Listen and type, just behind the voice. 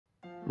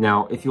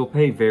Now, if you'll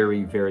pay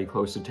very, very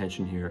close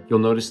attention here, you'll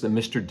notice that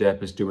Mr.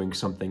 Depp is doing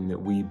something that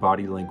we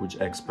body language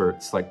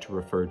experts like to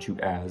refer to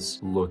as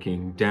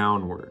looking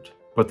downward.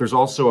 But there's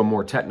also a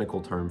more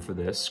technical term for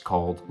this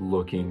called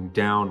looking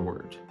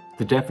downward.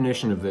 The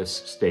definition of this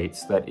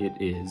states that it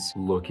is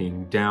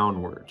looking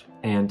downward.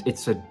 And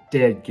it's a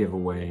dead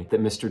giveaway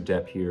that Mr.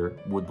 Depp here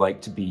would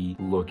like to be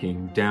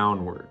looking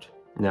downward.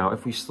 Now,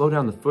 if we slow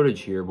down the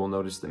footage here, we'll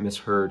notice that Miss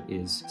Heard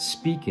is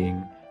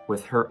speaking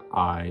with her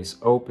eyes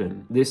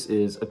open. This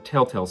is a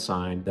telltale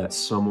sign that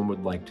someone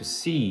would like to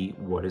see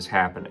what is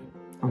happening.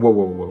 Whoa,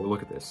 whoa, whoa,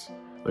 look at this.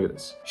 Look at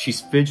this.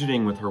 She's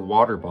fidgeting with her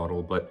water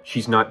bottle, but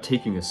she's not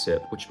taking a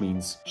sip, which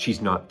means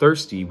she's not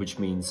thirsty, which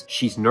means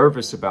she's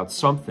nervous about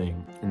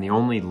something. And the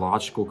only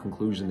logical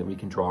conclusion that we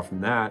can draw from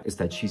that is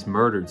that she's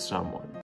murdered someone.